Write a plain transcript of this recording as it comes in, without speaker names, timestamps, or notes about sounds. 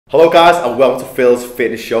Hello guys and welcome to Phil's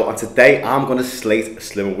Fitness Show, and today I'm going to slate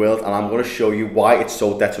Slimming World and I'm going to show you why it's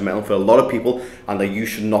so detrimental for a lot of people and that you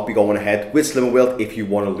should not be going ahead with Slimming World if you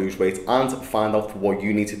want to lose weight, and find out what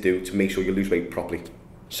you need to do to make sure you lose weight properly.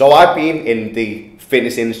 So I've been in the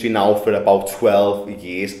fitness industry now for about 12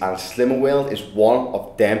 years and Slimming World is one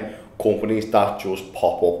of them companies that just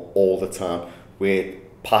pop up all the time with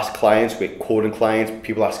past clients, with current clients.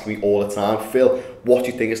 People asking me all the time, Phil, what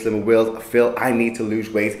do you think of Slimming World? Phil, I need to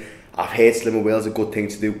lose weight. I've heard Slimming World is a good thing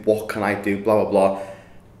to do. What can I do? Blah, blah, blah.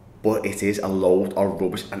 But it is a load of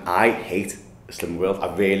rubbish and I hate Slimming World.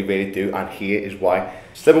 I really, really do. And here is why.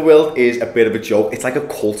 Slimming World is a bit of a joke. It's like a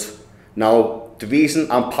cult. Now, the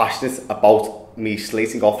reason I'm passionate about me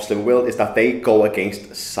slating off Slimming World is that they go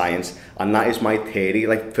against science. And that is my theory.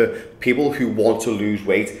 Like, for people who want to lose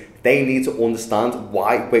weight, they need to understand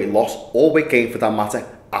why weight loss, or weight gain for that matter,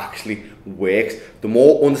 actually works. The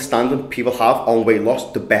more understanding people have on weight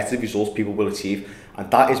loss, the better results people will achieve.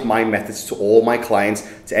 And that is my method to all my clients,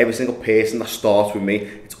 to every single person that starts with me.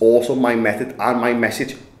 It's also my method and my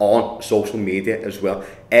message on social media as well.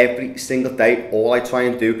 Every single day, all I try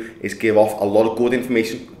and do is give off a lot of good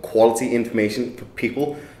information, quality information for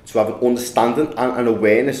people to have an understanding and an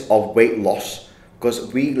awareness of weight loss.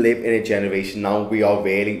 Because we live in a generation now, we are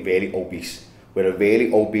really, really obese. We're a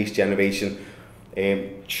really obese generation.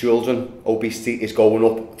 Children obesity is going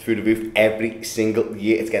up through the roof every single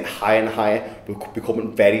year. It's getting higher and higher. We're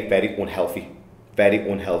becoming very, very unhealthy. Very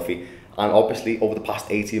unhealthy. And obviously over the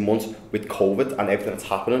past 18 months with COVID and everything that's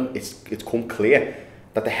happening, it's come clear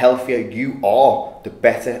that the healthier you are, the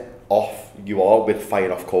better off you are with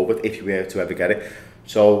fighting off COVID, if you were to ever get it.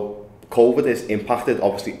 So COVID has impacted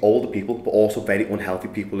obviously older people, but also very unhealthy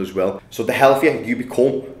people as well. So the healthier you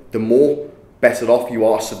become, the more better off you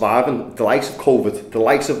are surviving the likes of COVID, the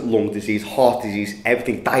likes of lung disease, heart disease,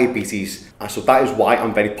 everything, diabetes. And so that is why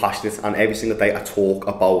I'm very passionate, and every single day I talk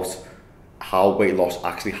about how weight loss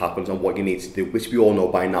actually happens and what you need to do, which we all know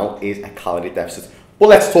by now is a calorie deficit. But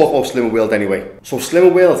let's talk about Slimming World anyway. So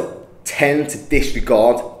Slimming World tend to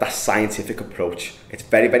disregard that scientific approach. It's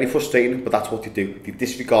very, very frustrating, but that's what they do. They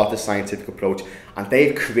disregard the scientific approach and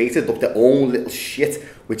they've created up their own little shit,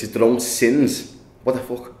 which is their own sins. What the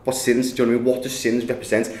fuck? What sins? Do you know what I mean? What does sins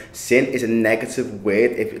represent? Sin is a negative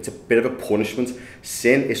word. It's a bit of a punishment.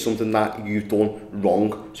 Sin is something that you've done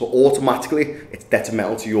wrong. So automatically, it's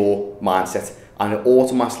detrimental to your mindset. And it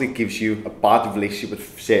automatically gives you a bad relationship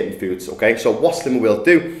with certain foods, okay? So what Slimming World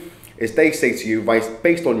do is they say to you, right,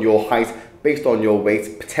 based on your height, based on your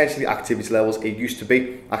weight, potentially activity levels, it used to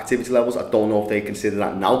be activity levels, I don't know if they consider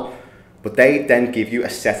that now, but they then give you a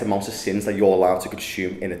set amount of sins that you're allowed to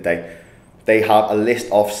consume in a day. They have a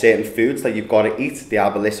list of certain foods that you've got to eat. They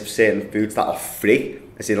have a list of certain foods that are free,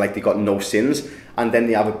 as in like they got no sins. And then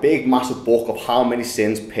they have a big massive book of how many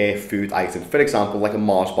sins per food item. For example, like a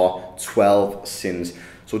Mars bar, 12 sins.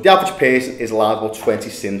 So the average person is allowed about 20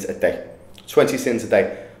 sins a day. 20 sins a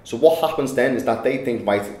day. So what happens then is that they think,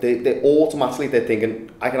 right, they automatically, they're thinking,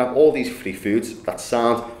 I can have all these free foods, that's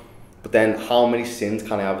sound, but then how many sins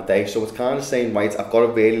can I have a day? So it's kind of saying, right, I've got to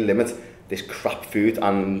really limit this crap food,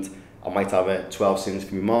 and I might have a 12 sins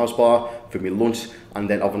for my Mars bar, for my lunch, and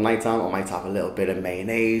then over night time I might have a little bit of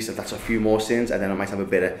mayonnaise, and that's a few more sins, and then I might have a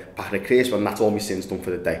bit of packet of crisps, and that's all my sins done for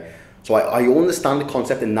the day. So I understand the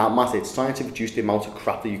concept in that matter. It's trying to reduce the amount of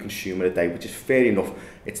crap that you consume in a day, which is fair enough.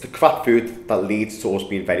 It's the crap food that leads to us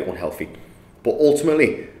being very unhealthy. But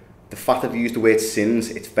ultimately, the fact that you use the word sins,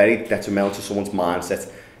 it's very detrimental to someone's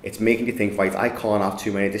mindset. It's making you think, right, I can't have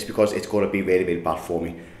too many of this because it's going to be really, really bad for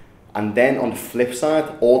me. And then on the flip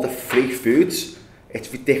side, all the free foods,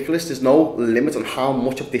 it's ridiculous. There's no limit on how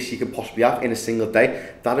much of this you can possibly have in a single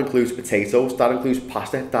day. That includes potatoes, that includes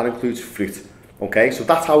pasta, that includes fruit. Okay, so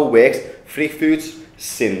that's how it works. Free foods,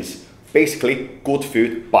 sins. Basically, good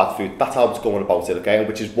food, bad food. That's how it's going about it, okay?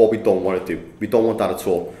 Which is what we don't want to do. We don't want that at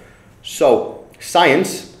all. So,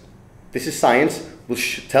 science, this is science, will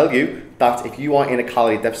tell you that if you are in a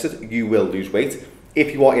calorie deficit, you will lose weight.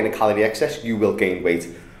 If you are in a calorie excess, you will gain weight.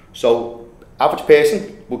 So, average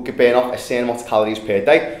person will burn off a certain amount of calories per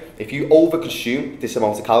day. If you overconsume this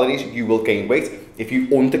amount of calories, you will gain weight. If you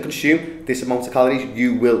underconsume this amount of calories,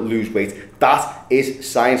 you will lose weight. That is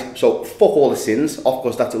science. So fuck all the sins. Of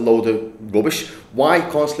course, that's a load of rubbish. Why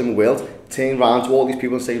can't Slimming World turn around to all these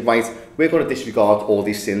people and say, right, we're going to disregard all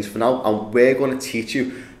these sins for now, and we're going to teach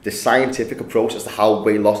you the scientific approach as to how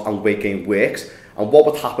weight loss and weight gain works. And what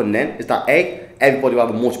would happen then is that A, everybody will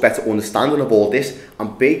have a much better understanding of all this,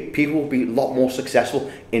 and B, people will be a lot more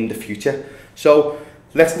successful in the future. So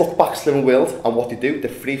let's look back at Slimming World and what they do, the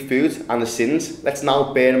free foods and the sins. Let's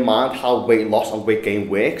now bear in mind how weight loss and weight gain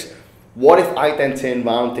works. What if I then turn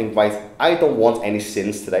around and think, right, I don't want any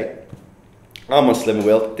sins today. I'm on Slimming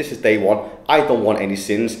World, this is day one, I don't want any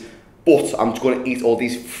sins, but I'm just going to eat all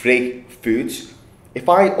these free foods. If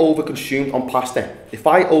I overconsumed on pasta, if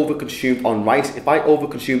I overconsumed on rice, if I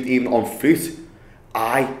overconsumed even on fruit,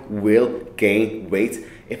 I will gain weight.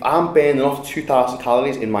 If I'm burning off 2,000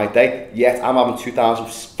 calories in my day, yet I'm having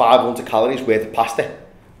 2,500 calories worth of pasta,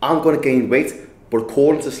 I'm going to gain weight. But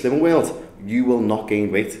according to Slimming World, you will not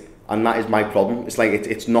gain weight. And that is my problem. It's like,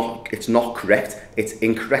 it's not correct, it's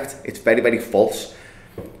incorrect, it's very, very false.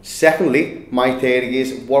 Secondly, my theory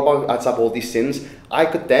is, what about I'd have all these sins? I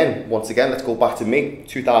could then, once again, let's go back to me,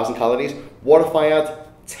 2,000 calories. What if I had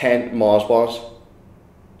 10 Mars bars?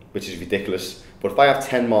 Which is ridiculous. But if I have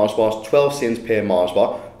 10 Mars bars, 12 sins per Mars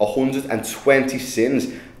bar, 120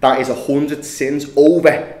 sins. That is 100 sins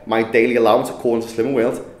over my daily allowance according to Slimming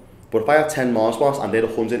World. But if I have 10 Mars bars and they're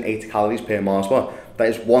 180 calories per Mars bar, that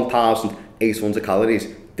is 1,800 calories.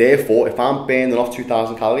 Therefore, if I'm burning off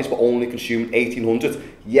 2,000 calories but only consuming 1,800,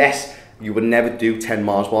 yes, you would never do 10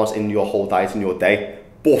 Mars bars in your whole diet in your day,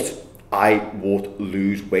 but I would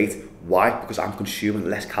lose weight. Why? Because I'm consuming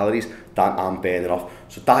less calories than I'm burning off.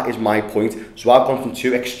 So that is my point. So I've gone from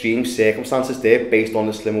two extreme circumstances there based on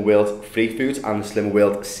the Slimming World free foods and the Slimming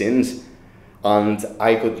World sins. And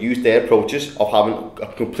I could use their approaches of having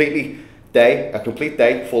a complete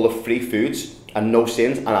day full of free foods and no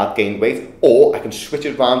sins, and I'd gain weight. Or I can switch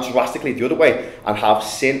it around drastically the other way and have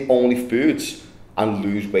sin-only foods and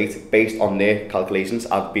lose weight. Based on their calculations,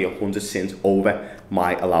 I'd be 100 sins over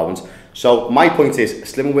my allowance. So my point is,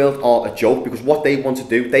 Slimming World are a joke, because what they want to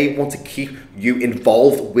do, they want to keep you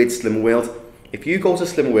involved with Slimming World. If you go to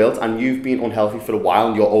Slimming World and you've been unhealthy for a while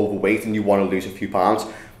and you're overweight and you want to lose a few pounds,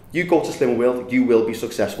 you go to Slimming World, you will be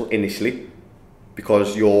successful initially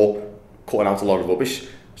because you're cutting out a lot of rubbish.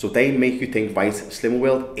 So they make you think, right, Slimming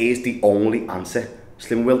World is the only answer.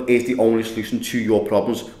 Slimming World is the only solution to your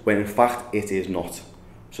problems, when in fact it is not.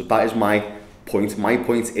 So that is my point. My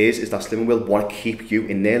point is that Slimming World want to keep you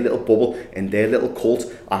in their little bubble, in their little cult,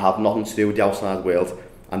 and have nothing to do with the outside world.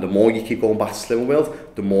 And the more you keep going back to Slimming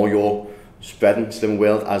World, the more you're spreading Slimming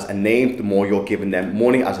World as a name, the more you're giving them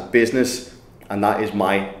money as a business, and that is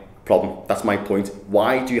my problem. That's my point.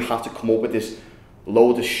 Why do you have to come up with this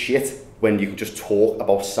load of shit when you can just talk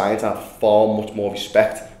about science and have far much more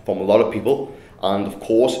respect from a lot of people? And of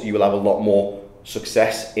course, you will have a lot more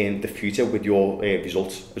success in the future with your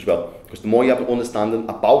results as well. Because the more you have an understanding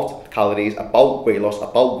about calories, about weight loss,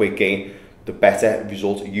 about weight gain, the better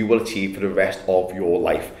results you will achieve for the rest of your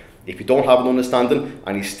life. If you don't have an understanding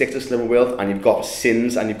and you stick to Slimming World and you've got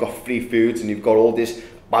sins and you've got free foods and you've got all this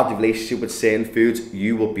bad relationship with certain foods,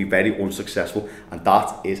 you will be very unsuccessful, and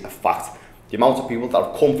that is a fact. The amount of people that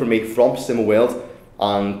have come from me from Slimming World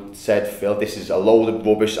and said, Phil, this is a load of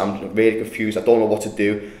rubbish, I'm really confused, I don't know what to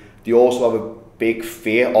do. They also have a big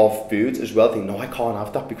fear of food as well. They know, I can't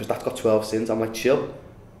have that because that's got 12 sins. I'm like, chill.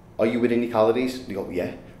 Are you within your calories? They go,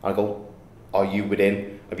 yeah. I go, are you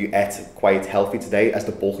within, have you ate quite healthy today as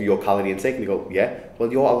the bulk of your calorie intake? And they go, yeah.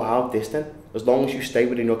 Well, you're allowed this then. As long as you stay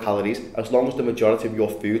within your calories, as long as the majority of your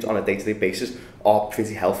foods on a day-to-day basis are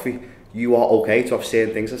pretty healthy, you are okay to have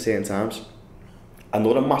certain things at certain times.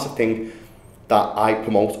 Another massive thing that I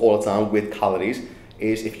promote all the time with calories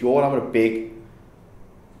is, if you're having a big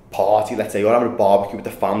party, let's say you're having a barbecue with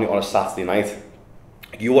the family on a Saturday night,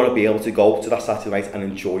 you want to be able to go to that Saturday night and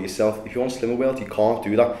enjoy yourself. If you're on Slimming World, you can't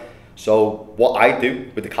do that. So what I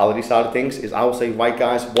do with the calorie side of things is I will say, right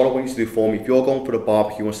guys, what I want you to do for me, if you're going for a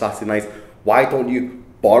barbecue on Saturday night, why don't you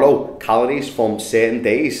borrow calories from certain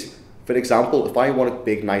days? For example, if I want a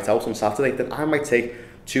big night out on Saturday, then I might take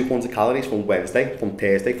 200 calories from Wednesday, from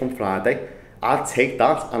Thursday, from Friday. I'd take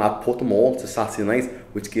that and I'd put them all to Saturday night,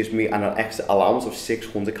 which gives me an extra allowance of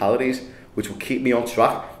 600 calories, which will keep me on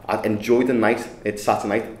track. I'd enjoy the night, it's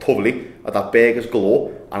Saturday night, thoroughly. I'd have burgers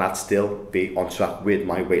galore, and I'd still be on track with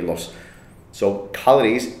my weight loss. So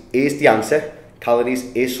calories is the answer.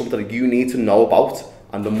 Calories is something that you need to know about,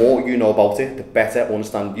 and the more you know about it, the better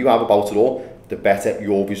understanding you have about it all, the better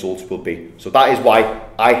your results will be. So that is why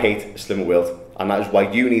I hate Slimming World. And that is why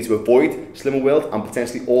you need to avoid Slimming World and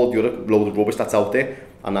potentially all the other load of rubbish that's out there.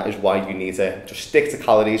 And that is why you need to just stick to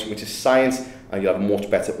calories, which is science, and you have a much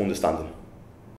better understanding.